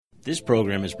This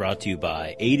program is brought to you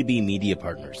by A to B Media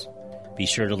Partners. Be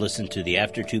sure to listen to the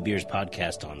After Two Beers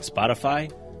podcast on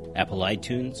Spotify, Apple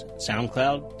iTunes,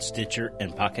 SoundCloud, Stitcher,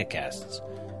 and Pocket Casts.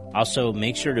 Also,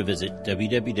 make sure to visit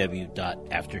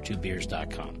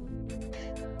www.aftertwobeers.com.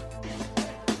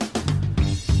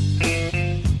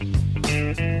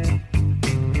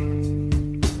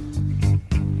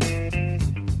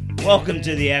 Welcome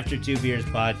to the After Two Beers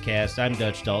podcast. I'm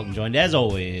Dutch Dalton, joined as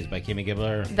always by Kimmy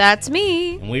Gibbler. That's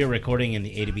me. And we are recording in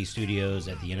the A to B studios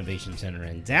at the Innovation Center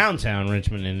in downtown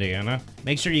Richmond, Indiana.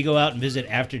 Make sure you go out and visit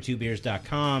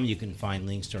aftertwobeers.com. You can find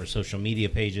links to our social media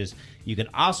pages. You can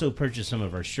also purchase some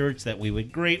of our shirts that we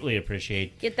would greatly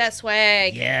appreciate. Get that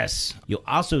swag. Yes. You'll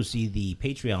also see the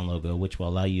Patreon logo, which will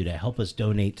allow you to help us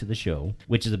donate to the show,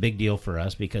 which is a big deal for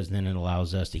us because then it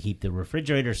allows us to keep the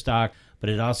refrigerator stocked, but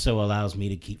it also allows me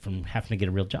to keep from having to get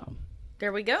a real job.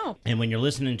 There we go. And when you're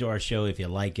listening to our show, if you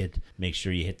like it, make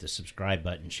sure you hit the subscribe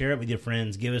button. Share it with your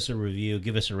friends. Give us a review.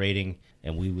 Give us a rating.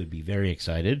 And we would be very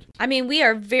excited. I mean, we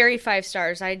are very 5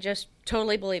 stars. I just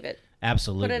totally believe it.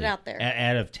 Absolutely. Put it out there.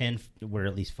 Out of 10, we're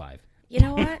at least 5. You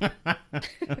know what?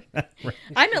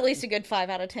 I'm at least a good 5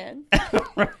 out of 10.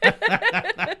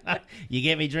 You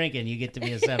get me drinking, you get to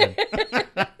be a 7.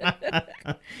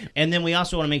 And then we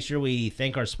also want to make sure we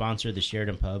thank our sponsor, the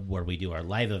Sheridan Pub, where we do our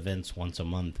live events once a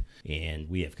month. And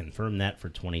we have confirmed that for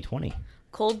 2020.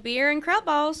 Cold beer and kraut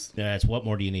balls. That's what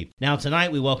more do you need? Now,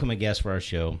 tonight we welcome a guest for our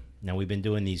show. Now, we've been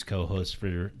doing these co-hosts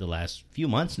for the last few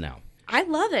months now. I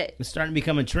love it. It's starting to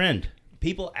become a trend.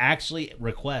 People actually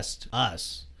request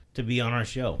us to be on our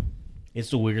show.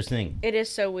 It's the weirdest thing. It is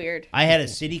so weird. I had a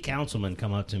city councilman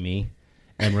come up to me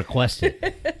and request it.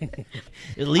 At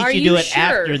least Are you do you it sure?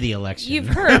 after the election. You've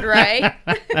heard, right?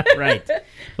 Right.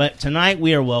 But tonight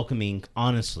we are welcoming,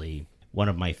 honestly, one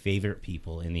of my favorite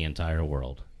people in the entire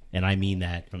world. And I mean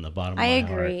that from the bottom of my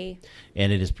heart. I agree.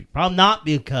 And it is probably not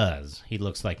because he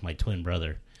looks like my twin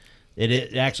brother. It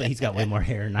is actually, he's got way more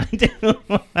hair than I do.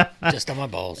 Just on my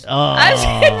balls. Oh. I was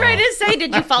getting ready to say,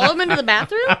 did you follow him into the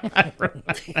bathroom?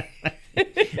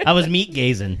 I was meat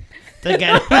gazing.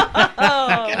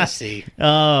 Gotta see.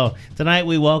 Oh, tonight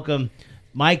we welcome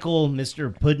Michael,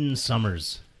 Mr. Puddin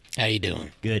Summers. How you doing?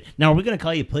 Good. Now, are we going to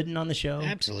call you Puddin on the show?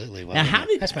 Absolutely. Well, Now, how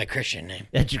did- that's my Christian name.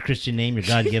 That's your Christian name, your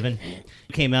God-given?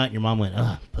 You came out and your mom went,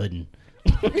 Puddin.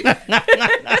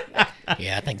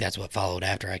 Yeah, I think that's what followed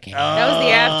after I came Oh, out. That was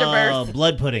the afterbirth.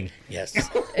 blood pudding. Yes.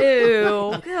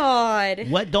 Ew, God.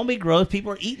 What? Don't be gross.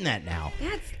 People are eating that now.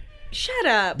 Shut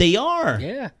up. They are.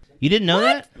 Yeah. You didn't know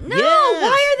that? No, Yes.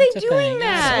 why are they It's a doing thing.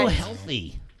 that? So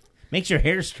healthy. Makes your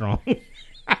hair strong.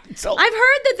 So- I've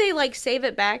heard that they like save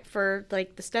it back for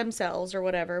like the stem cells or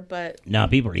whatever, but No,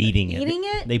 people are eating it. Eating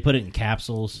it? They put it in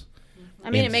capsules. I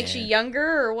mean, it And- makes you younger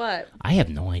or what? I have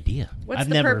no idea. What's I've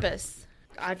the never... purpose?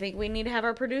 I think we need to have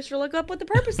our producer look up what the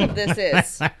purpose of this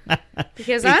is.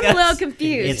 Because I'm a little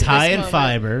confused. It's at high this in moment.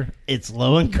 fiber. It's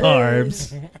low in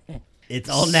carbs. It's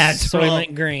all natural.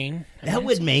 Soylent Green. That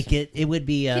would make it. It would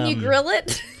be. Can you grill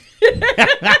it?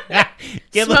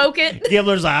 Gibbler- Smoke it?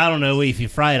 Gibbler's like, I don't know. If you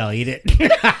fry it, I'll eat it.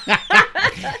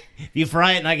 If you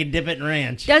fry it, and I can dip it in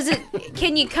ranch.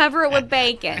 Can you cover it with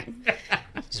bacon?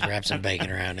 Just wrap some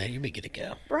bacon around it. You'll be good to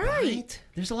go. Right.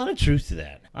 There's a lot of truth to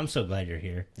that. I'm so glad you're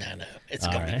here. I know. It's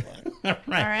All going right. to be fun. All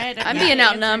right. All right. I'm being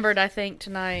outnumbered, I think,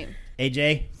 tonight.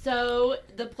 AJ? So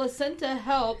the placenta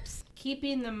helps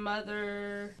keeping the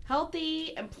mother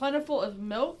healthy and plentiful of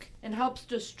milk and helps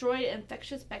destroy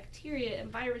infectious bacteria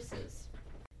and viruses.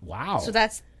 Wow. So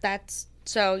that's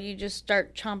so you just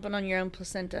start chomping on your own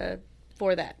placenta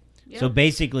for that. So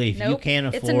basically, if you Nope. can't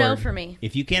afford... It's a no for me.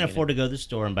 If you can't afford to go to the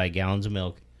store and buy gallons of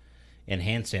milk and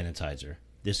hand sanitizer,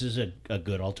 this is a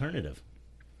good alternative.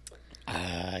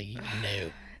 No.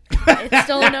 It's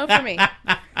still a no for me.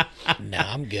 No,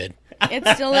 I'm good.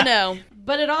 It's still a no.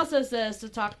 But it also says to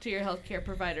talk to your healthcare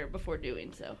provider before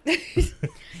doing so.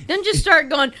 Then just start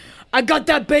going, I got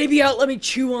that baby out, let me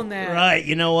chew on that. Right.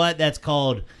 You know what? That's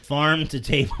called farm to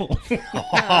table.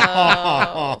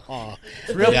 Oh.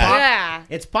 It's real Yeah. Yeah.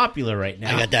 It's popular right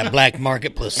now. I got that black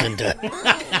market placenta.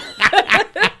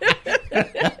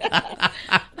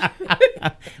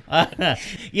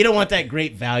 You don't want that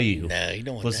great value No, you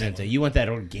don't want placenta. that. You want that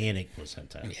organic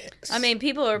placenta. Yes. I mean,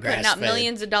 people are putting out Grass-fed.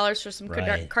 millions of dollars for some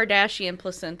Right. Kardashian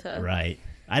placenta. Right.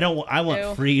 I want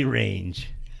Ew. free range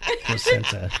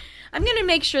placenta. I'm going to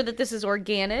make sure that this is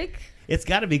organic. It's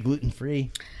got to be gluten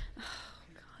free.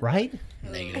 Right?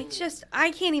 Negative.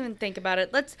 I can't even think about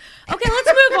it. Let's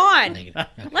move on. Negative.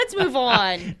 Let's move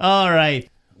on. All right.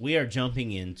 We are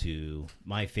jumping into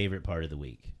my favorite part of the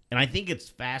week. And I think it's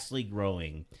fastly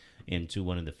growing into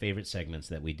one of the favorite segments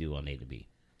that we do on A to B.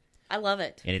 I love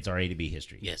it. And it's our A to B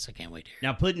history. Yes, I can't wait to hear.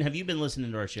 Now, Puddin', have you been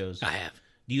listening to our shows? I have.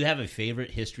 Do you have a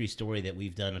favorite history story that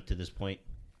we've done up to this point?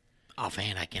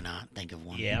 Offhand, I cannot think of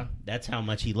one. Yeah, that's how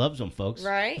much he loves them, folks.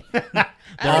 Right?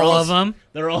 All of them?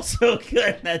 They're all so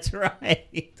good. That's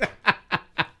right.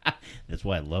 That's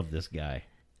why I love this guy.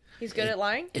 He's good at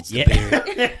lying? It's the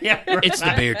beer. Yeah, right. It's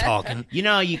the beer talking. You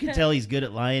know, you can tell he's good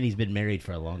at lying. He's been married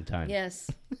for a long time. Yes.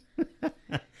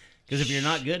 Because if you're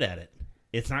not good at it,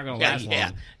 it's not going to last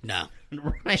Yeah. No.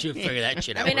 long. Right. Should figure that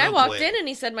shit out. I mean, I real walked quick. in and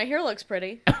he said my hair looks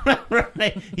pretty.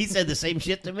 Right. He said the same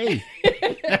shit to me.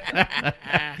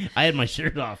 I had my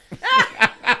shirt off.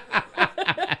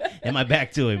 And my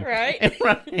back to him. Right.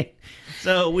 Right.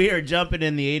 So we are jumping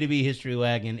in the A to B history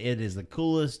wagon. It is the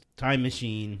coolest time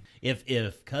machine.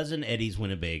 If Cousin Eddie's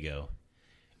Winnebago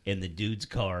and the dude's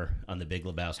car on the Big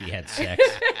Lebowski had sex,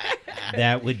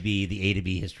 that would be the A to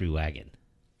B history wagon.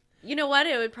 You know what?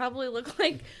 It would probably look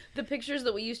like the pictures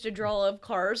that we used to draw of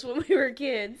cars when we were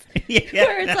kids. Yeah.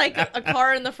 Where it's like a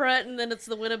car in the front and then it's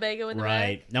the Winnebago in the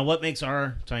Right. Now what makes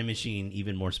our time machine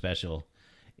even more special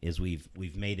is we've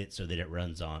made it so that it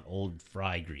runs on old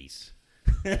fry grease.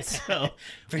 So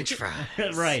French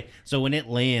fries. right. So when it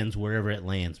lands, wherever it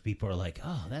lands, people are like,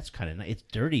 "Oh, that's kind of nice. It's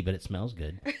dirty, but it smells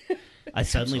good." I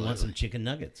suddenly want some chicken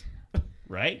nuggets.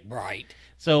 Right? Right.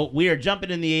 So we are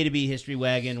jumping in the A to B history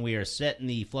wagon. We are setting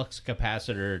the flux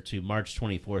capacitor to March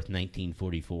 24th,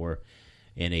 1944,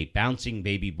 and a bouncing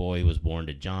baby boy was born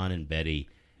to John and Betty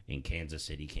in Kansas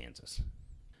City, Kansas.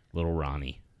 Little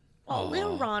Ronnie. Oh,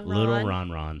 little Ron. Little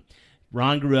Ron.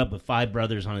 Ron grew up with 5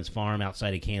 brothers on his farm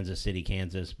outside of Kansas City,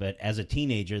 Kansas. But as a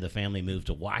teenager, the family moved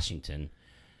to Washington.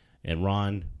 And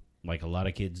Ron, like a lot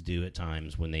of kids do at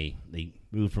times, when they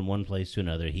moved from one place to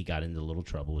another, he got into a little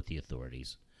trouble with the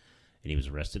authorities. And he was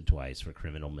arrested twice for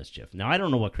criminal mischief. Now, I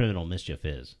don't know what criminal mischief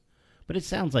is, but it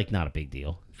sounds like not a big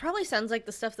deal. Probably sounds like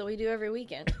the stuff that we do every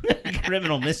weekend.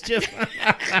 Criminal mischief?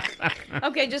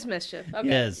 Okay, just mischief. Okay.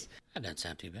 Yes. That doesn't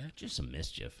sound too bad. Just some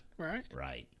mischief. Right.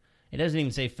 Right. It doesn't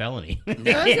even say felony. So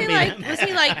was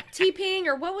he like TPing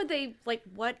or what would they like?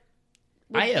 What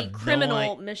would I have the no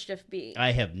criminal mischief be?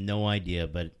 I have no idea,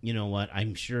 but you know what?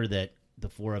 I'm sure that the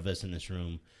 4 of us in this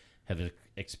room have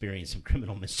experienced some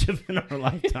criminal mischief in our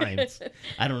lifetimes.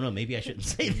 I don't know. Maybe I shouldn't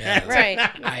say that. Right.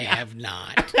 I have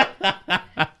not.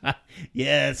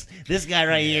 Yes, this guy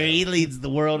right here, he leads the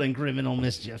world in criminal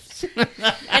mischiefs.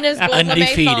 And his gold lame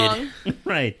Undefeated. thong.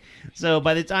 Right. So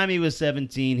by the time he was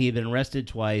 17, he had been arrested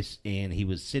twice, and he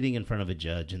was sitting in front of a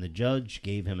judge, and the judge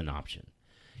gave him an option.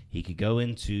 He could go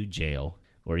into jail,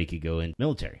 or he could go in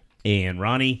military. And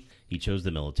Ronnie, he chose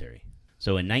the military.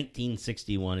 So in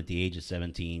 1961, at the age of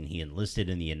 17, he enlisted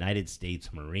in the United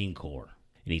States Marine Corps.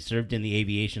 And he served in the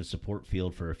aviation support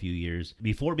field for a few years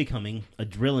before becoming a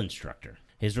drill instructor.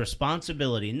 His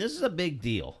responsibility, and this is a big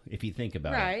deal if you think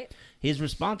about it. Right. His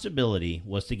responsibility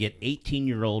was to get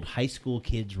 18-year-old high school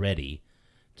kids ready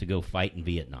to go fight in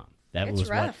Vietnam. That It's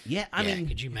was rough. I Yeah, mean,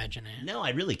 could you imagine that? no,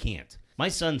 I really can't. My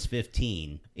son's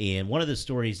 15, and one of the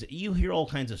stories, you hear all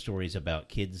kinds of stories about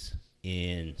kids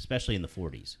especially in the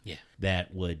 40s, Yeah.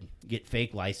 that would get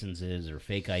fake licenses or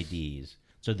fake IDs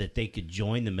so that they could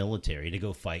join the military to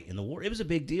go fight in the war. It was a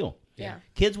big deal. Yeah.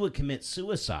 Kids would commit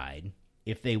suicide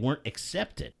if they weren't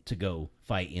accepted to go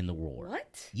fight in the war.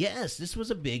 What? Yes, this was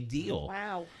a big deal.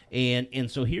 Wow. And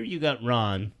so here you got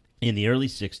Ron in the early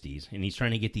 60s, and he's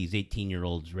trying to get these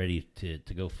 18-year-olds ready to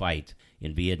go fight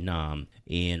in Vietnam.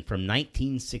 And from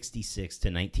 1966 to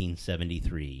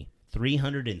 1973,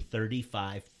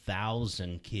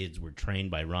 335,000 kids were trained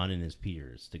by Ron and his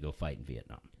peers to go fight in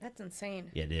Vietnam. That's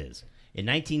insane. It is. In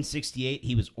 1968,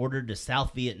 he was ordered to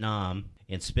South Vietnam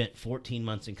and spent 14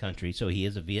 months in country, so he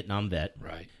is a Vietnam vet.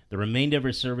 Right. The remainder of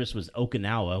his service was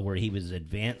Okinawa, where he was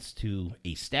advanced to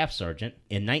a staff sergeant.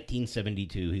 In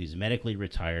 1972, he was medically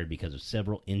retired because of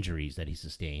several injuries that he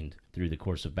sustained through the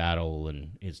course of battle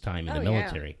and his time in the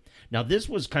military. Now, this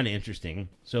was kind of interesting.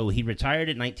 So he retired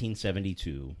in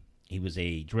 1972. He was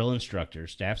a drill instructor,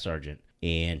 staff sergeant,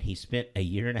 and he spent a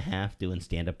year and a half doing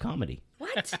stand-up comedy.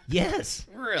 What? Yes.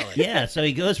 Really? Yeah, so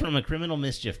he goes from a criminal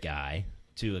mischief guy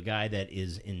to a guy that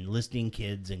is enlisting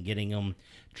kids and getting them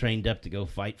trained up to go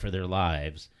fight for their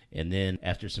lives. And then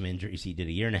after some injuries, he did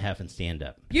a year and a half in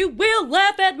stand-up. You will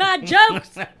laugh at my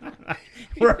jokes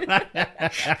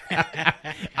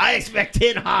I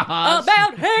expected ha-has.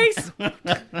 about Hayes.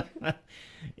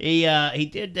 He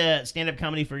did stand-up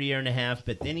comedy for a year and a half,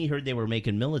 but then he heard they were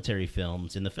making military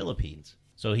films in the Philippines.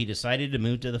 So he decided to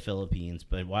move to the Philippines,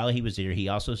 but while he was there, he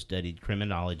also studied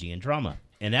criminology and drama.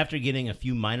 And after getting a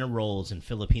few minor roles in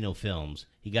Filipino films,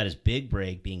 he got his big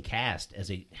break being cast as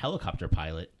a helicopter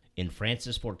pilot in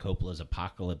Francis Ford Coppola's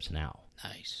Apocalypse Now.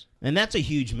 Nice. And that's a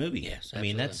huge movie. Yes, I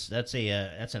mean absolutely.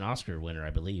 that's an Oscar winner, I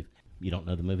believe. You don't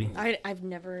know the movie? I've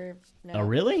never. No. Oh,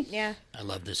 really? Yeah. I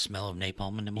love the smell of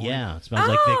napalm in the morning. Yeah, it smells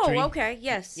like victory. Oh, okay.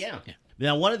 Yes. Yeah.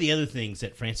 Now, one of the other things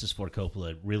that Francis Ford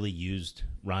Coppola really used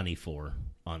Ronnie for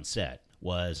on set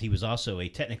was he was also a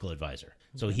technical advisor.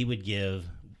 So he would give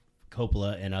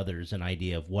Coppola and others an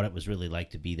idea of what it was really like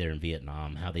to be there in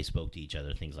Vietnam, how they spoke to each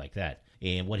other, things like that.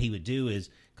 And what he would do is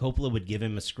Coppola would give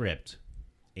him a script,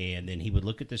 and then he would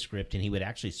look at the script, and he would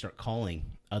actually start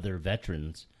calling other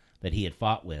veterans that he had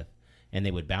fought with, and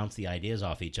they would bounce the ideas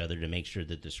off each other to make sure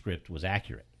that the script was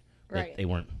accurate. That Right. they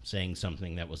weren't saying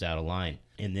something that was out of line.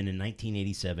 And then in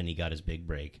 1987, he got his big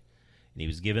break, and he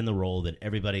was given the role that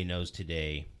everybody knows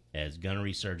today as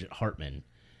Gunnery Sergeant Hartman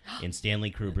in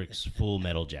Stanley Kubrick's Full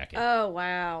Metal Jacket. Oh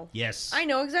wow. Yes. I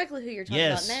know exactly who you're talking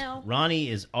Yes. about now. Ronnie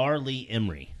is R. Lee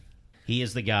Emery. He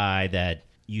is the guy that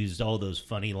used all those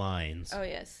funny lines Oh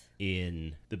yes.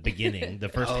 in the beginning, the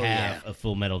first Oh, half yeah. of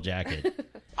Full Metal Jacket.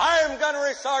 I am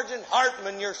Gunnery Sergeant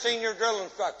Hartman, your senior drill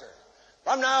instructor.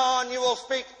 From now on, you will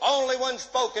speak only when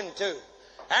spoken to.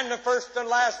 And the first and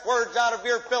last words out of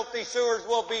your filthy sewers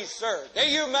will be, sir. Do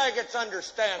you maggots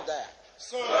understand that?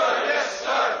 Sir, yes,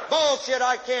 sir. Bullshit,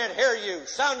 I can't hear you.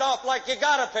 Sound off like you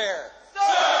got a pair. Sir,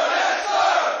 yes,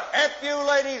 sir. If you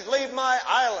ladies leave my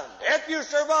island, if you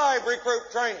survive recruit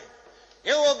training,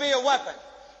 you will be a weapon.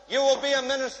 You will be a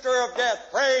minister of death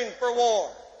praying for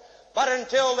war. But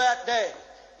until that day,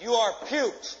 you are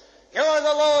pukes. You are the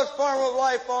lowest form of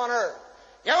life on earth.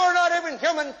 You are not even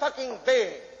human fucking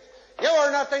beings. You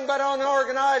are nothing but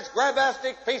unorganized,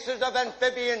 grabastic pieces of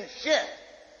amphibian shit.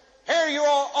 Here you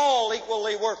are all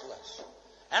equally worthless.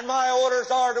 And my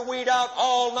orders are to weed out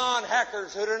all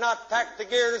non-hackers who do not pack the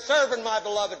gear to serve in my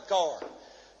beloved corps.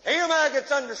 Do you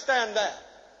maggots understand that?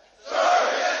 Sir,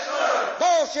 yes, sir.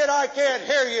 Bullshit, I can't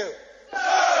hear you. Sir,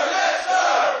 yes,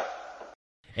 sir.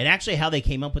 And actually how they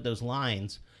came up with those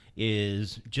lines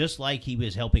is just like he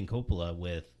was helping Coppola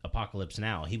with Apocalypse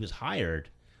Now. He was hired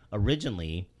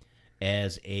originally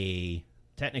as a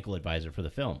technical advisor for the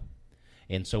film.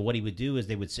 And so what he would do is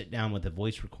they would sit down with a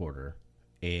voice recorder,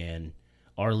 and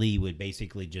R. Lee would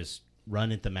basically just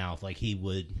run at the mouth like he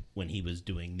would when he was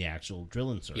doing the actual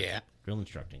drill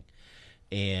instructing.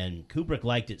 And Kubrick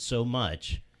liked it so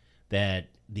much that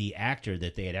the actor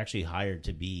that they had actually hired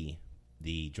to be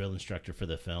the drill instructor for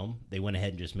the film, they went ahead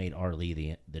and just made R.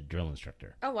 Lee the drill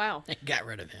instructor. Oh wow. They got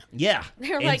rid of him. Yeah.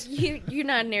 They're And like, you're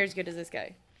not near as good as this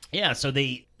guy. Yeah, so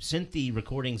they sent the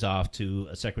recordings off to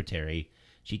a secretary.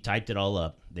 She typed it all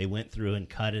up. They went through and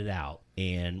cut it out.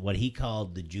 And what he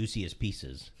called the juiciest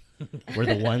pieces were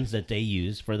the ones that they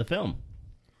used for the film.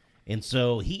 And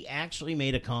so he actually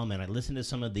made a comment. I listened to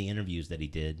some of the interviews that he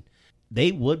did.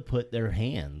 They would put their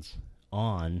hands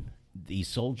on these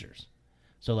soldiers.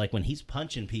 So like when he's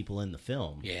punching people in the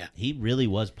film, Yeah. he really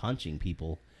was punching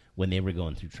people when they were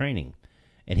going through training.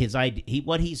 And his idea,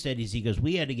 what he said is, he goes,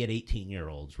 we had to get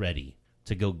 18-year-olds ready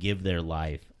to go give their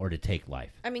life or to take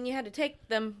life. I mean, you had to take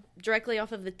them directly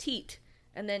off of the teat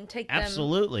and then take them.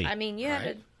 Absolutely. I mean, you had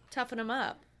Right. to toughen them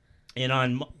up. And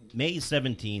on May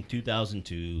 17,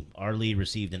 2002, R. Lee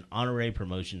received an honorary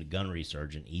promotion to Gunnery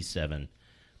Sergeant E7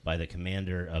 by the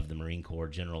commander of the Marine Corps,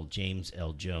 General James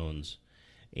L. Jones.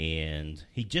 And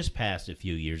he just passed a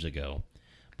few years ago.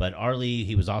 But R. Lee,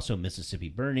 he was also in Mississippi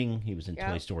Burning. He was in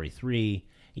Toy Story 3.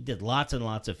 He did lots and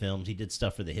lots of films. He did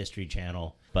stuff for the History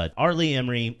Channel. But R. Lee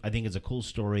Emery, I think, is a cool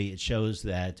story. It shows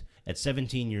that at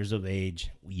 17 years of age,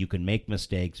 you can make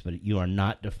mistakes, but you are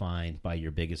not defined by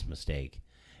your biggest mistake.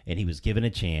 And he was given a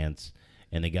chance,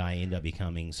 and the guy ended up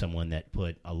becoming someone that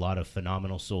put a lot of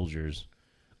phenomenal soldiers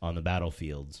on the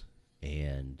battlefields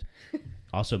and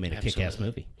also made a kick-ass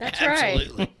movie. That's right.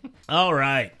 Absolutely. All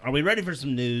right. Are we ready for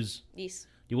some news? Yes.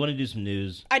 Do you want to do some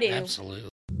news? I do. Absolutely.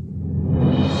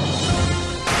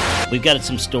 We've got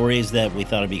some stories that we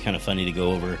thought it'd be kind of funny to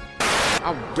go over.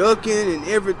 I'm ducking and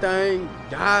everything.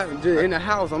 Died in the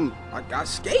house. I got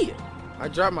scared. I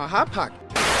dropped my hot pocket.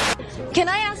 Can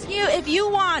I ask you, if you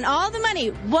won all the money,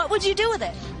 what would you do with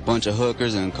it? Bunch of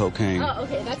hookers and cocaine. Oh,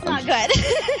 okay, that's not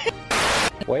good.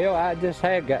 Well, I just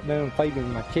had got done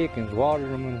feeding my chickens,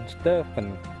 watering them and stuff,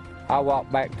 and I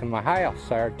walked back to my house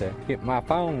there to get my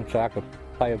phone so I could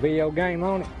play a video game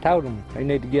on it. Told them they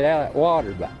need to get out of that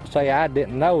water, but say I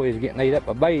didn't know he was getting eat up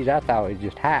by bees. I thought he was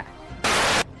just high.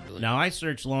 Now, I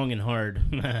searched long and hard,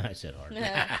 I said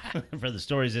hard, for the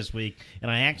stories this week, and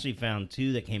I actually found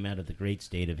two that came out of the great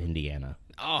state of Indiana.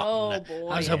 Oh, no. boy.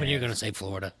 I was hoping you were going to say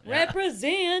Florida.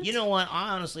 Represent. You know what?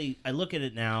 I look at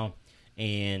it now,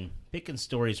 and picking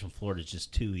stories from Florida is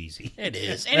just too easy. It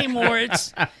is. Anymore,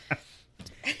 it's...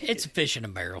 It's a fish in a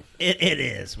barrel. It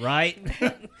is, right?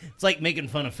 It's like making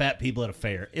fun of fat people at a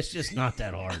fair. It's just not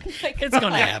that hard. It's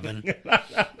going to happen.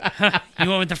 You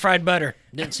went with the fried butter.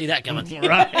 Didn't see that coming.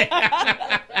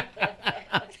 Right.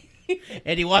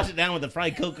 And he washed it down with the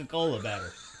fried Coca-Cola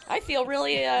batter. I feel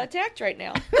really attacked right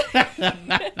now.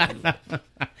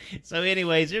 So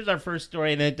anyways, here's our first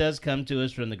story, and it does come to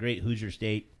us from the great Hoosier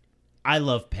State. I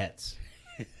love pets.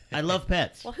 I love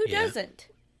pets. Well, who doesn't?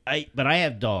 But I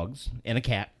have dogs and a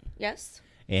cat. Yes.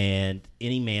 And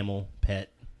any mammal,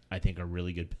 pet, I think are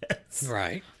really good pets.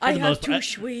 Right. I have two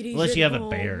sweeties. Unless you at have a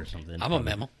home. bear or something. I'm a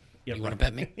mammal. Yeah, You want to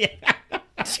pet me?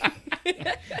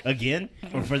 Again?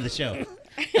 Or for the show?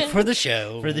 For the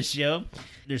show. For the show,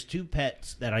 there's two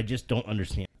pets that I just don't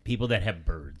understand. People that have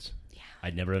birds. Yeah. I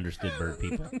never understood bird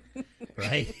people.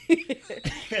 Right?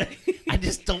 I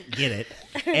just don't get it.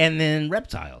 And then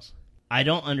reptiles. I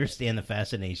don't understand the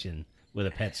fascination with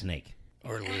a pet snake.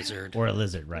 Or a lizard. Or a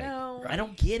lizard, right? No. I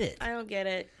don't get it. I don't get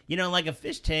it. You know, like a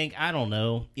fish tank, I don't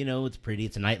know. You know, it's pretty.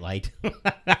 It's a nightlight.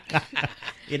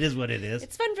 It is what it is.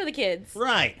 It's fun for the kids.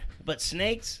 Right. But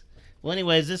snakes? Well,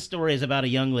 anyways, this story is about a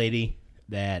young lady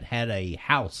that had a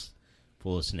house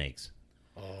full of snakes.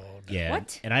 Oh, yeah.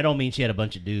 What? And I don't mean she had a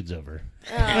bunch of dudes over.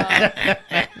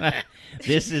 Oh.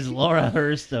 This is Laura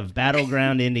Hurst of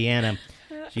Battleground, Indiana.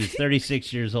 She's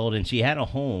 36 years old, and she had a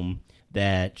home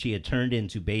that she had turned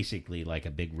into basically like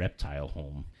a big reptile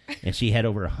home. And she had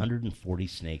over 140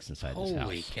 snakes inside this house.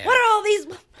 Holy cow. What are all these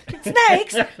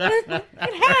snakes in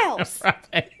house?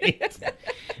 Right.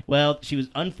 Well,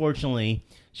 unfortunately,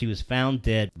 she was found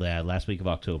dead last week of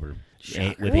October.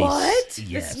 What?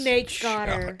 Yes. The snake got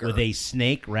her. With a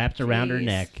snake wrapped around her Jeez.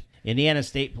 neck. Indiana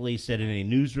State Police said in a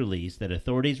news release that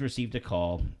authorities received a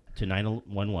call to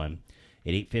 911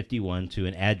 at 8:51 to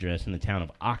an address in the town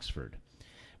of Oxford,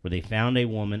 where they found a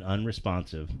woman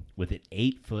unresponsive with an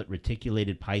 8-foot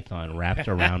reticulated python wrapped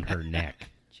around her neck.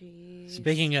 Jeez.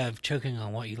 Speaking of choking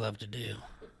on what you love to do.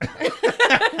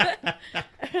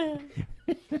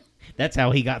 That's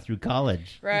how he got through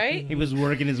college. Right? He was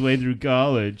working his way through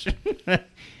college.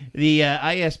 The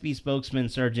ISB spokesman,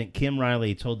 Sergeant Kim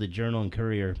Riley, told the Journal and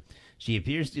Courier she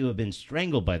appears to have been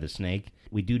strangled by the snake.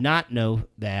 We do not know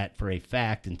that for a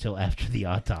fact until after the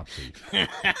autopsy.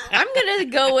 I'm going to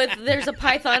go with there's a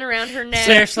python around her neck.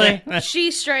 Seriously?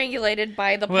 She's strangulated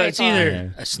by the Well, python. it's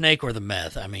either a snake or the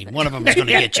meth. I mean, one of them is going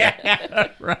to get you.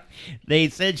 Right. They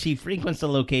said she frequents the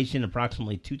location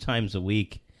approximately 2 times a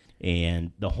week,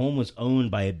 and the home was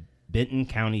owned by Benton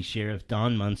County Sheriff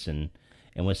Don Munson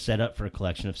and was set up for a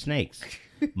collection of snakes.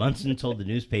 Munson told the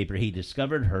newspaper he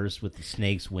discovered Hurst with the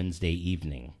snakes Wednesday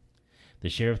evening. The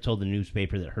sheriff told the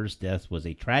newspaper that Hurst's death was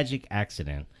a tragic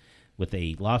accident with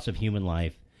a loss of human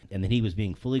life and that he was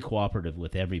being fully cooperative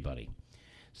with everybody.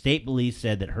 State police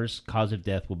said that Hurst's cause of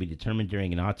death will be determined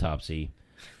during an autopsy.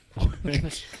 I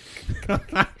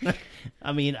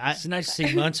mean, It's nice to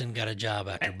see Munson got a job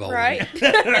after bowling. Right?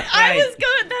 I was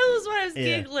going, that was what I was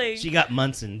yeah, giggling. she got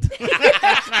Munsoned.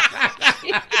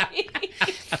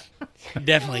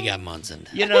 Definitely got Munson.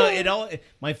 You know,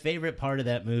 my favorite part of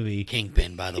that movie,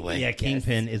 Kingpin, by the way. yeah,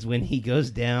 Kingpin, is when he goes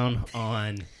down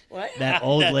on What? that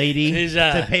old lady His,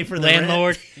 to pay for the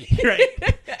landlord. rent. Right.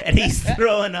 And he's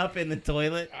throwing up in the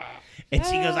toilet. And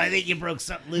she goes, I think you broke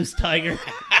something loose, Tiger.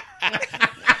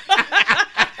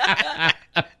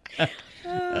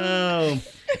 Oh,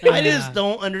 I just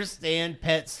don't understand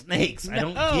pet snakes. I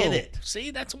don't get it.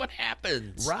 See, that's what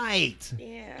happens. Right.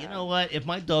 Yeah. You know what? If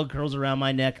my dog curls around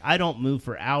my neck, I don't move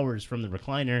for hours from the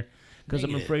recliner because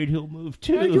I'm Negative. afraid he'll move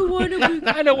too.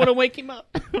 I don't want to wake him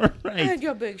up. Right.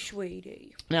 Your big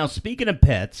sweetie. Now, speaking of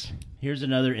pets, here's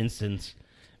another instance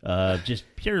of just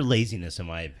pure laziness, in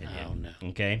my opinion. Oh, no.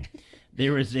 Okay?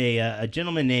 There was a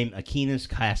gentleman named Akinas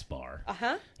Kaspar.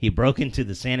 Uh-huh. He broke into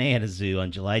the Santa Ana Zoo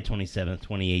on July 27th,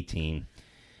 2018.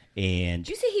 And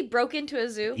Did you say he broke into a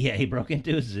zoo? yeah, he broke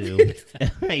into a zoo.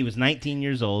 He was 19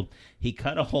 years old. He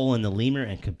cut a hole in the lemur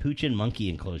and capuchin monkey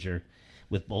enclosure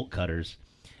with bolt cutters,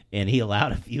 and he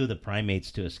allowed a few of the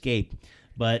primates to escape.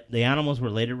 But the animals were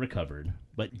later recovered.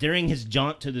 But during his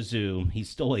jaunt to the zoo, he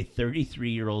stole a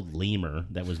 33-year-old lemur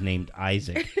that was named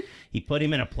Isaac. He put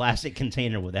him in a plastic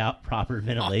container without proper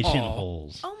ventilation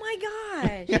holes. Oh my gosh.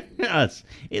 Yes,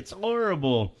 it's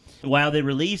horrible. While the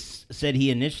release said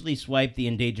he initially swiped the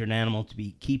endangered animal to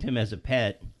keep him as a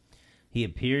pet, he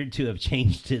appeared to have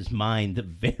changed his mind the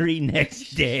very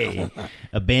next day,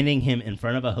 abandoning him in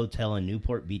front of a hotel in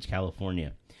Newport Beach,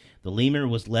 California. The lemur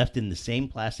was left in the same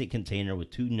plastic container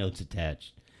with 2 notes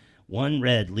attached. One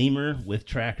read, "Lemur with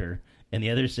tracker," and the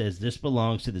other says, "This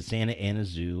belongs to the Santa Ana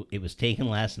Zoo. It was taken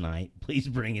last night. Please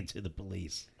bring it to the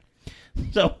police."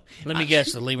 So Let me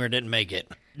guess, the lemur didn't make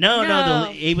it. no,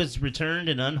 he was returned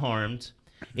and unharmed.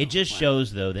 It just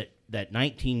shows, though, that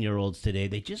 19-year-olds today,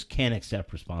 they just can't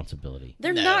accept responsibility.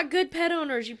 They're not good pet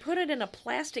owners. You put it in a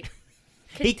plastic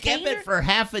container. He kept it for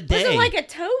half a day. Was it like a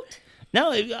tote?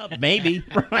 No, maybe.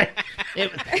 Right.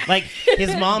 Like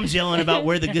his mom's yelling about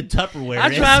where the good Tupperware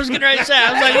That's is. what I was going to say.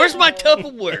 I was like, where's my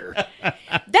Tupperware?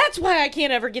 That's why I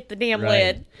can't ever get the damn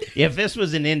lid. If this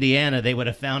was in Indiana, they would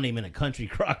have found him in a country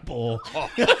crock bowl.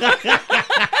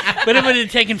 But it would have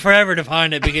taken forever to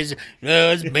find it because,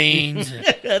 it's beans.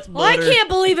 That's Well, I butter. can't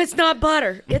believe it's not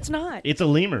butter. It's not. It's a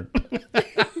lemur.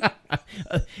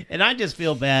 And I just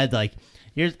feel bad. Like,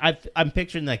 I'm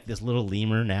picturing like this little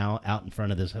lemur now out in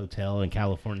front of this hotel in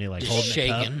California, like Just holding a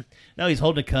shaking. cup. No, he's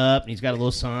holding a cup and he's got a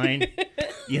little sign,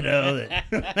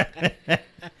 that,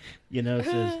 it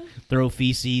says "Throw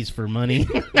feces for money."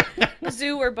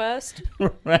 Zoo or bust.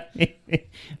 Right.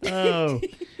 Oh,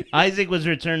 Isaac was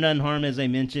returned unharmed, as I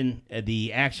mentioned.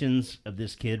 The actions of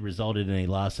this kid resulted in a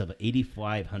loss of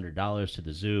 $8,500 to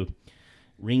the zoo.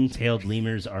 Ring-tailed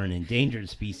lemurs are an endangered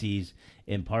species,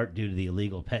 in part due to the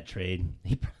illegal pet trade.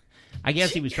 I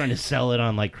guess he was trying to sell it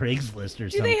on like Craigslist or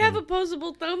Do something. they have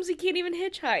opposable thumbs? He can't even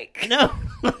hitchhike. No.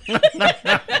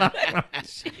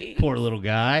 Poor little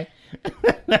guy.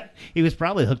 He was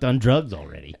probably hooked on drugs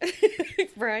already.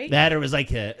 Right? That or was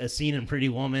like a scene in Pretty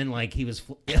Woman, like he was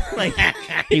like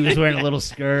he was wearing a little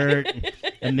skirt.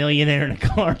 A millionaire in a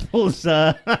car pulls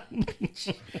up. I'm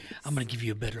going to give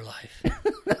you a better life.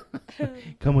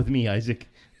 Come with me, Isaac.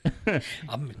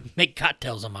 I'll make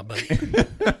cocktails on my boat.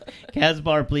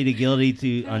 Casbar pleaded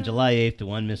guilty on July 8th to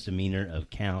one misdemeanor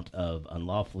of count of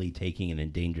unlawfully taking an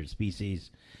endangered species.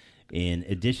 In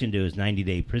addition to his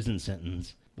 90-day prison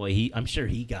sentence, boy, I'm sure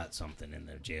he got something in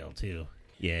the jail too.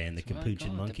 Yeah, and the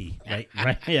capuchin monkey, right?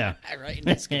 Yeah. Right,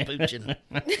 that's capuchin.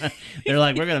 They're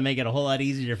like, we're going to make it a whole lot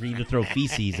easier for you to throw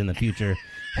feces in the future.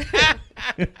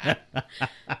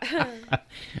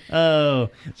 Oh,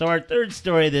 so our third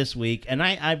story this week,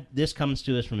 and this comes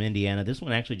to us from Indiana. This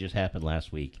one actually just happened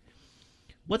last week.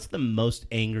 What's the most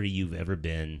angry you've ever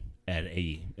been at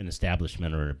an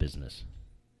establishment or a business?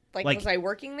 Like, was I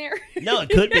working there? No, it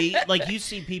could be. Like, you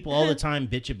see people all the time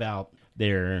bitch about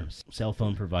their cell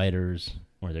phone providers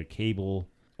or their cable,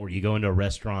 or you go into a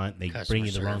restaurant, they bring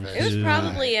you the wrong food. It was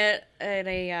probably at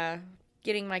a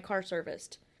getting my car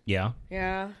serviced. Yeah?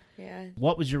 Yeah.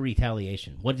 What was your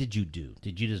retaliation? What did you do?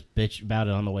 Did you just bitch about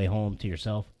it on the way home to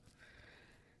yourself?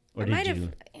 Or did you?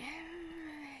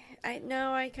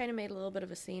 I kind of made a little bit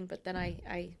of a scene, but then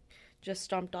I just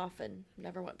stomped off and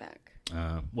never went back.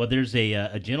 Well, there's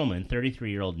a gentleman,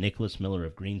 33-year-old Nicholas Miller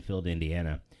of Greenfield,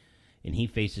 Indiana, and he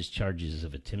faces charges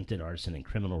of attempted arson and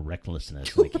criminal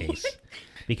recklessness in the case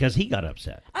because he got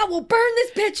upset. I will burn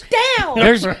this bitch down!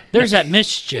 There's that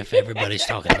mischief everybody's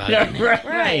talking about.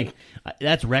 Right.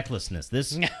 That's recklessness.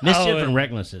 This mischief and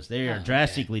recklessness, they are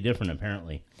drastically different,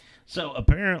 apparently. So,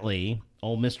 apparently,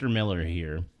 old Mr. Miller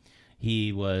here,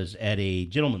 he was at a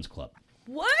gentleman's club.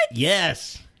 What?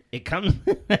 Yes. It comes...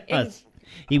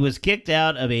 He was kicked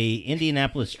out of a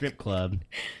Indianapolis strip club,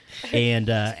 and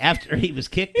after he was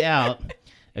kicked out,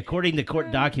 according to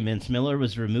court documents, Miller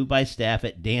was removed by staff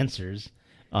at Dancers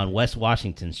on West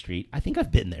Washington Street. I think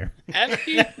I've been there.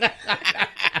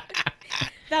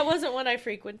 That wasn't one I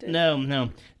frequented. No.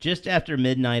 Just after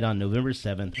midnight on November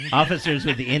 7th, officers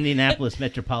with the Indianapolis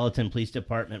Metropolitan Police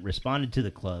Department responded to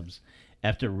the clubs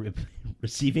after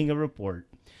receiving a report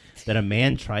that a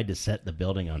man tried to set the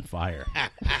building on fire.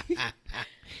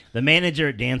 The manager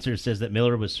at Dancers says that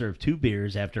Miller was served 2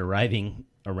 beers after arriving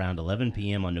around 11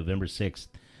 p.m. on November 6th,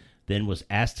 then was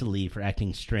asked to leave for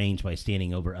acting strange by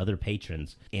standing over other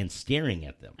patrons and staring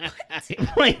at them.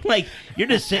 like you're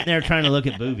just sitting there trying to look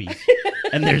at boobies,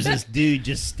 and there's this dude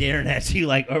just staring at you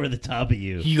like over the top of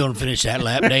you. You gonna finish that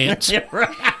lap dance?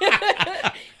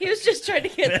 He was just trying to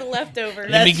get the leftovers.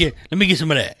 Let me get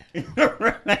some of that.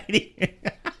 Right.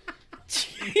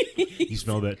 You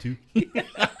smell that too?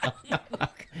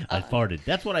 I farted.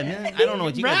 That's what I meant. I don't know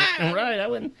what you guys... Right, I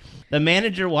wouldn't. The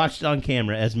manager watched on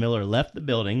camera as Miller left the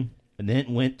building and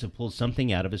then went to pull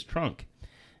something out of his trunk.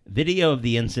 Video of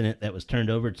the incident that was turned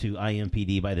over to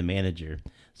IMPD by the manager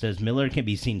says Miller can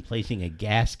be seen placing a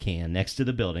gas can next to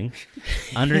the building.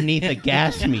 Underneath a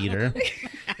gas meter,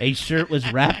 a shirt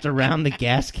was wrapped around the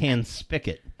gas can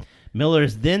spigot. Miller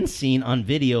is then seen on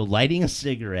video lighting a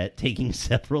cigarette, taking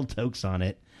several tokes on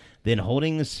it, then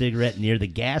holding the cigarette near the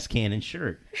gas can and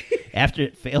shirt. After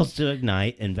it fails to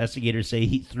ignite, investigators say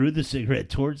he threw the cigarette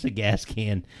towards the gas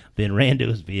can, then ran to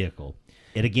his vehicle.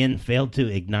 It again failed to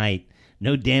ignite.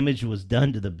 No damage was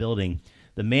done to the building.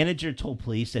 The manager told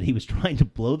police that he was trying to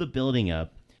blow the building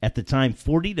up At the time,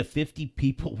 40 to 50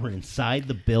 people were inside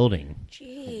the building.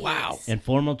 Jeez. Wow. And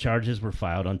formal charges were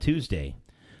filed on Tuesday.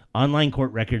 Online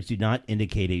court records do not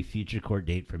indicate a future court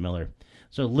date for Miller.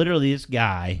 So literally this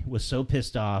guy was so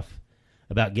pissed off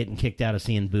about getting kicked out of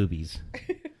seeing boobies.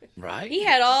 Right? He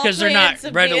had all because they're not plans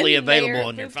of readily being available mayor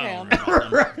on your of phone.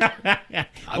 Town.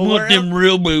 I want them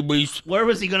real boobies. Where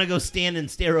was he going to go stand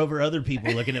and stare over other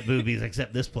people looking at boobies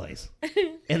except this place?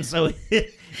 And so,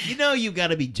 you got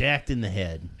to be jacked in the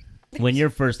head when your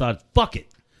first thought, fuck it,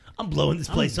 I'm blowing this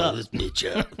place Blow up. this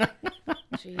bitch up.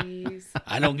 Jeez.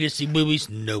 I don't get to see boobies.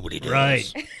 Nobody does.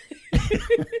 Right.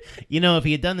 If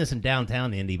he had done this in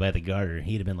downtown Indy by the Garter,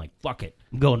 he'd have been like, fuck it,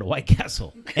 I'm going to White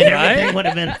Castle. And everything would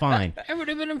have been fine. That would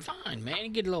have been fine, man. You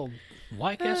get a little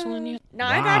White Castle in you. No,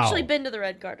 Wow. I've actually been to the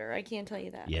Red Garter. I can't tell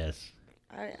you that. Yes.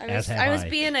 I was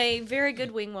being a very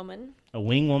good wing woman. A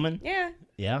wing woman? Yeah.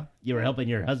 Yeah? You were helping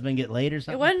your husband get laid or It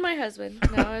something? wasn't my husband.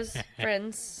 No, it was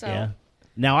friends. So. Yeah.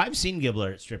 Now, I've seen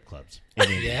Gibbler at strip clubs.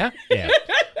 Yeah? Yeah.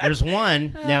 There's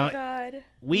one. Oh, Now, God.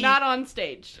 Not on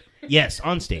stage. Yes,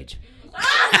 on stage.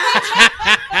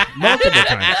 Multiple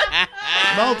times.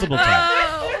 Multiple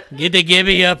times. Get the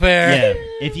Gibby up there.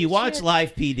 Yeah. If you watch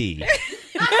Live PD,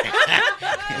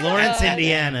 Lawrence,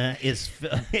 Indiana is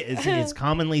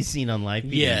commonly seen on Live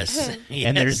PD. Yes.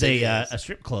 And there's Yes, it a is.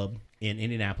 strip club in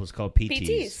Indianapolis called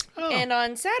PT's. PTs. And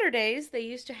on Saturdays, they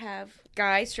used to have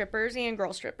guy strippers and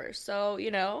girl strippers. So,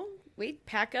 we'd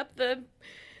pack up the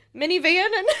minivan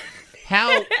and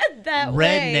How that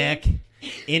way. redneck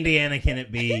Indiana can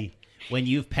it be when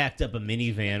you've packed up a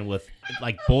minivan with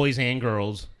like boys and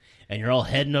girls and you're all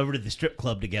heading over to the strip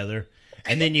club together,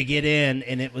 and then you get in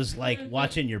and it was like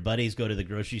watching your buddies go to the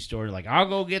grocery store, like, I'll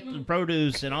go get the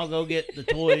produce and I'll go get the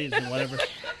toys and whatever.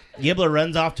 Gibbler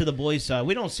runs off to the boys' side.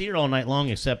 We don't see her all night long,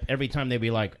 except every time they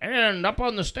be like, and up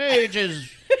on the stage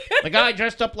is the guy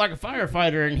dressed up like a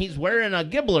firefighter and he's wearing a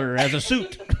Gibbler as a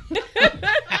suit.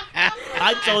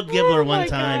 I told Gibbler one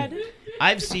time, God.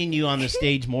 I've seen you on the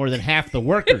stage more than half the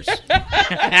workers.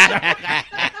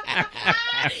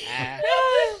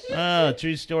 Oh,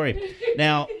 true story.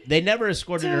 Now, they never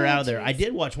escorted her out of there. I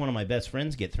did watch one of my best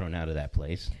friends get thrown out of that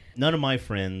place. None of my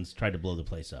friends tried to blow the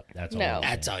place up. That's all. No. I'm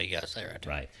saying. That's all you got to say right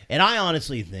there. Right. And I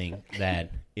honestly think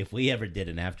that if we ever did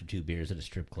an after 2 beers at a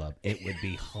strip club, it would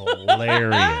be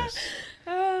hilarious.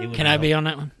 Can I be on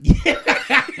that one?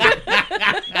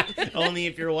 Only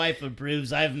if your wife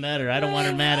approves. I've met her. I don't want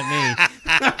her mad at me.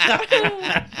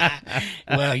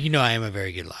 Well, I am a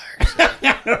very good liar. So.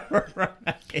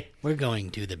 Right. We're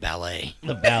going to the ballet.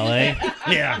 The ballet?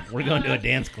 Yeah. We're going to a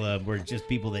dance club where it's just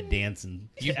people that dance and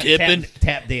You tipping?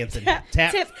 Tap dancing.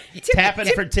 Tapping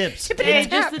for tips. Hey,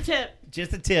 just the tip.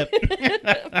 Just a tip.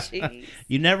 Jeez.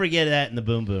 You never get that in the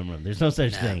boom boom room. There's no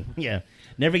such thing. Yeah.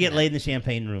 Never get laid in the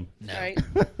champagne room. No. Right.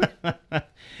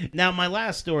 Now, my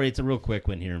last story, it's a real quick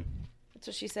one here. That's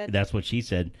what she said. That's what she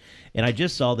said. And I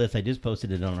just saw this. I just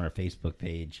posted it on our Facebook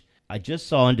page. I just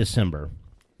saw in December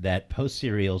that Post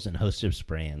Cereals and Hostess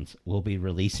brands will be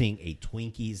releasing a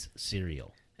Twinkies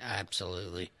cereal.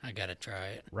 Absolutely. I got to try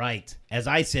it. Right. As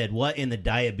I said, what in the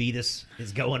diabetes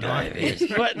is going on?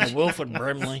 What in the Wolf and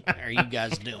Brimley are you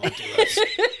guys doing to us?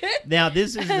 Now,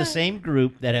 this is the same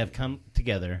group that have come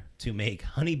together to make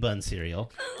Honey Bun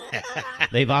cereal.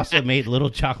 They've also made Little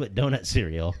Chocolate Donut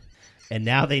cereal. And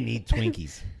now they need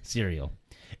Twinkies cereal.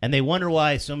 And they wonder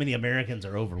why so many Americans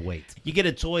are overweight. You get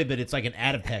a toy, but it's like an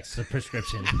Adipex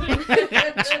prescription.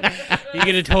 You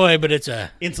get a toy, but it's a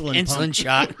Insulin pump.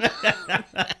 shot.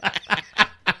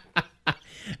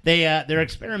 They're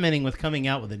experimenting with coming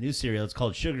out with a new cereal. It's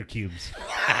called Sugar Cubes.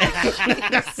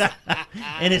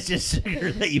 And it's just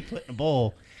sugar that you put in a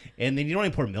bowl. And then you don't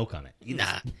even pour milk on it. You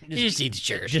just eat the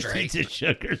sugar just straight. eat the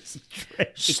sugar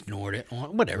straight. Snort it.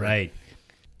 Whatever. Right.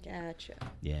 Gotcha.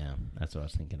 Yeah, that's what I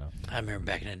was thinking of. I remember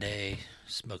back in the day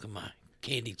smoking my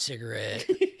candied cigarette.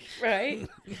 Right.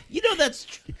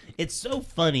 It's so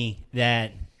funny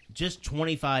that just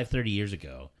 25, 30 years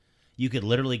ago, you could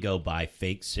literally go buy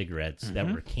fake cigarettes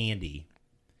that were candy.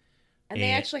 And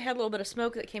they actually had a little bit of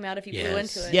smoke that came out if you blew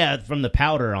into it. Yeah, from the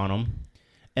powder on them.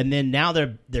 And then now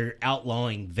they're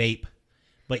outlawing vape,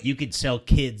 but you could sell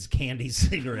kids candy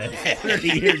cigarettes 30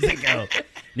 years ago.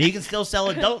 Now, you can still sell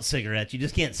adult cigarettes. You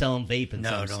just can't sell them vape in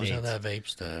some No, don't states. sell that vape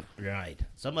stuff. Right.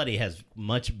 Somebody has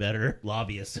much better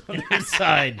lobbyists on their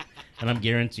side, and I'm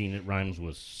guaranteeing it rhymes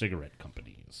with cigarette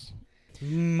companies.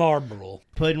 Marlboro.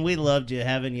 Puddin', we loved you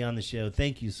having you on the show.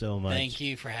 Thank you so much. Thank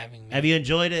you for having me. Have you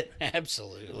enjoyed it?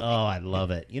 Absolutely. Oh, I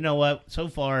love it. You know what? So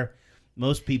far,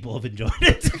 most people have enjoyed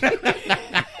it.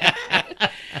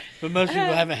 But most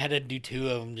people haven't had to do 2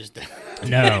 of them. Just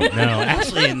No.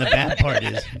 Actually, and the bad part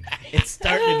is it's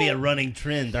starting to be a running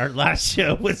trend. Our last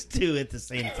show was 2 at the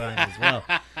same time as well.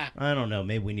 I don't know.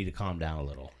 Maybe we need to calm down a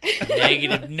little.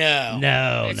 Negative, no.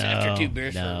 No. After 2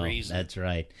 beers for a reason. That's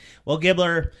right. Well,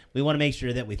 Gibbler, we want to make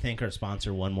sure that we thank our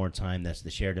sponsor one more time. That's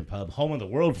the Sheridan Pub, home of the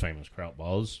world-famous Kraut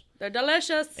Balls. They're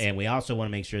delicious. And we also want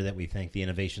to make sure that we thank the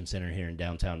Innovation Center here in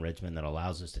downtown Richmond that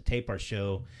allows us to tape our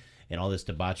show and all this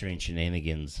debauchery and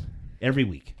shenanigans every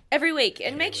week. Every week.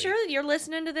 And make sure that you're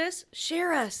listening to this.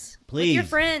 Share us. Please. With your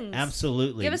friends.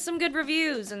 Absolutely. Give us some good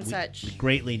reviews and We such.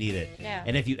 greatly need it. Yeah.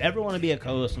 And if you ever want to be a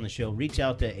co-host on the show, reach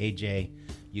out to AJ.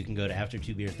 You can go to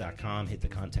after2beers.com, hit the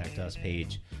Contact Us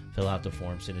page, fill out the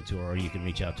form, send it to her, or you can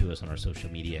reach out to us on our social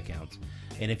media accounts.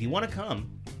 And if you want to come,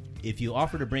 if you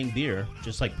offer to bring beer,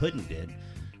 just like Puddin' did,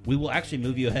 we will actually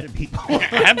move you ahead of people.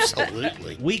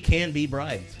 Absolutely. We can be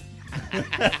bribed.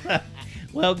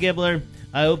 Well, Gibbler,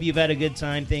 I hope you've had a good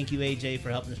time. Thank you, AJ,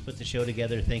 for helping us put the show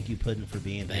together. Thank you, Puddin', for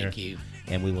being here. Thank you.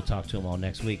 And we will talk to them all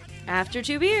next week. After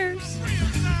 2 beers.